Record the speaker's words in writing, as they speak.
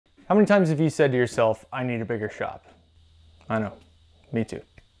How many times have you said to yourself, I need a bigger shop? I know, me too.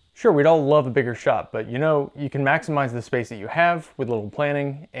 Sure, we'd all love a bigger shop, but you know, you can maximize the space that you have with a little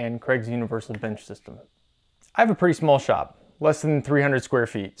planning and Kreg's Universal Bench system. I have a pretty small shop, less than 300 square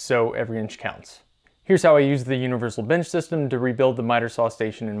feet, so every inch counts. Here's how I use the Universal Bench system to rebuild the miter saw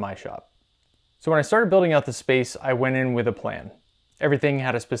station in my shop. So when I started building out the space, I went in with a plan. Everything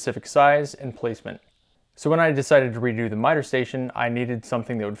had a specific size and placement. So when I decided to redo the miter station, I needed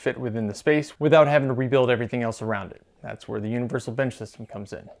something that would fit within the space without having to rebuild everything else around it. That's where the Universal Bench system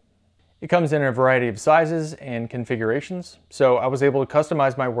comes in. It comes in a variety of sizes and configurations, so I was able to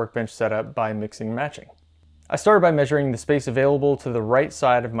customize my workbench setup by mixing and matching. I started by measuring the space available to the right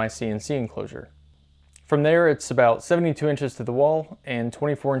side of my CNC enclosure. From there, it's about 72 inches to the wall and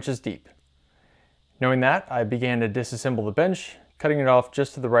 24 inches deep. Knowing that, I began to disassemble the bench, cutting it off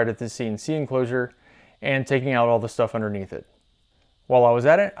just to the right of the CNC enclosure and taking out all the stuff underneath it. While I was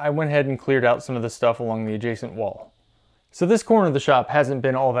at it, I went ahead and cleared out some of the stuff along the adjacent wall. So this corner of the shop hasn't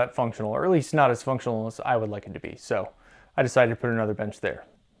been all that functional, or at least not as functional as I would like it to be, so I decided to put another bench there.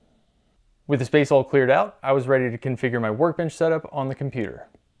 With the space all cleared out, I was ready to configure my workbench setup on the computer.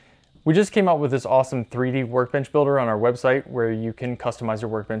 We just came out with this awesome 3D workbench builder on our website where you can customize your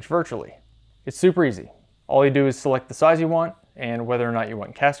workbench virtually. It's super easy. All you do is select the size you want and whether or not you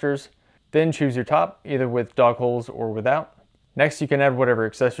want casters, then choose your top, either with dog holes or without. Next, you can add whatever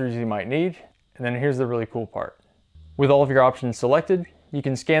accessories you might need, and then here's the really cool part. With all of your options selected, you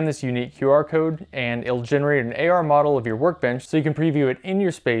can scan this unique QR code and it'll generate an AR model of your workbench so you can preview it in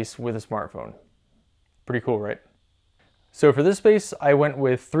your space with a smartphone. Pretty cool, right? So for this space, I went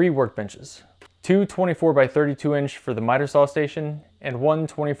with 3 workbenches. 2 24 by 32 inch for the miter saw station and 1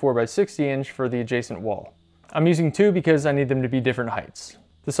 24 by 60 inch for the adjacent wall. I'm using 2 because I need them to be different heights.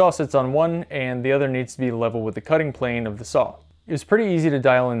 The saw sits on one and the other needs to be level with the cutting plane of the saw. It was pretty easy to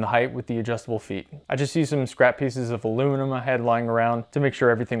dial in the height with the adjustable feet. I just used some scrap pieces of aluminum I had lying around to make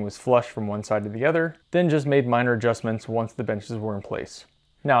sure everything was flush from one side to the other, then just made minor adjustments once the benches were in place.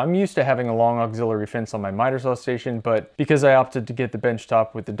 Now, I'm used to having a long auxiliary fence on my miter saw station, but because I opted to get the bench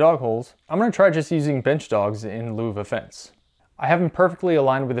top with the dog holes, I'm going to try just using bench dogs in lieu of a fence. I have them perfectly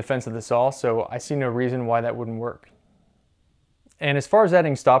aligned with the fence of the saw, so I see no reason why that wouldn't work. And as far as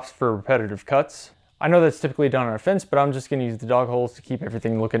adding stops for repetitive cuts, I know that's typically done on a fence, but I'm just going to use the dog holes to keep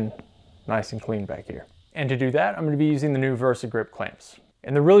everything looking nice and clean back here. And to do that, I'm going to be using the new VersaGrip clamps.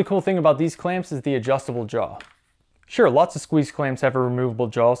 And the really cool thing about these clamps is the adjustable jaw. Sure, lots of squeeze clamps have a removable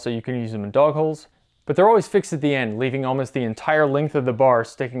jaw so you can use them in dog holes, but they're always fixed at the end, leaving almost the entire length of the bar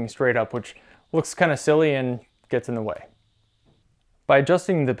sticking straight up, which looks kind of silly and gets in the way. By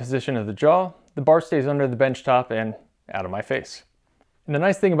adjusting the position of the jaw, the bar stays under the bench top and out of my face. And the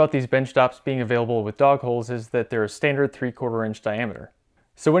nice thing about these bench tops being available with dog holes is that they're a standard 3/4 inch diameter.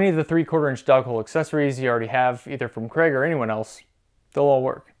 So any of the 3/4 inch dog hole accessories you already have, either from Kreg or anyone else, they'll all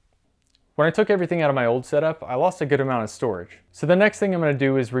work. When I took everything out of my old setup, I lost a good amount of storage. So the next thing I'm going to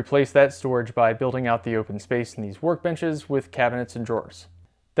do is replace that storage by building out the open space in these workbenches with cabinets and drawers.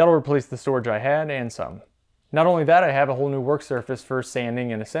 That'll replace the storage I had and some. Not only that, I have a whole new work surface for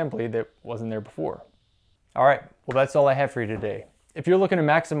sanding and assembly that wasn't there before. Alright, well that's all I have for you today. If you're looking to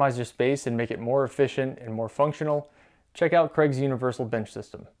maximize your space and make it more efficient and more functional, check out Kreg's Universal Bench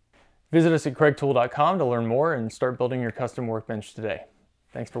System. Visit us at kregtool.com to learn more and start building your custom workbench today.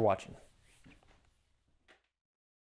 Thanks for watching.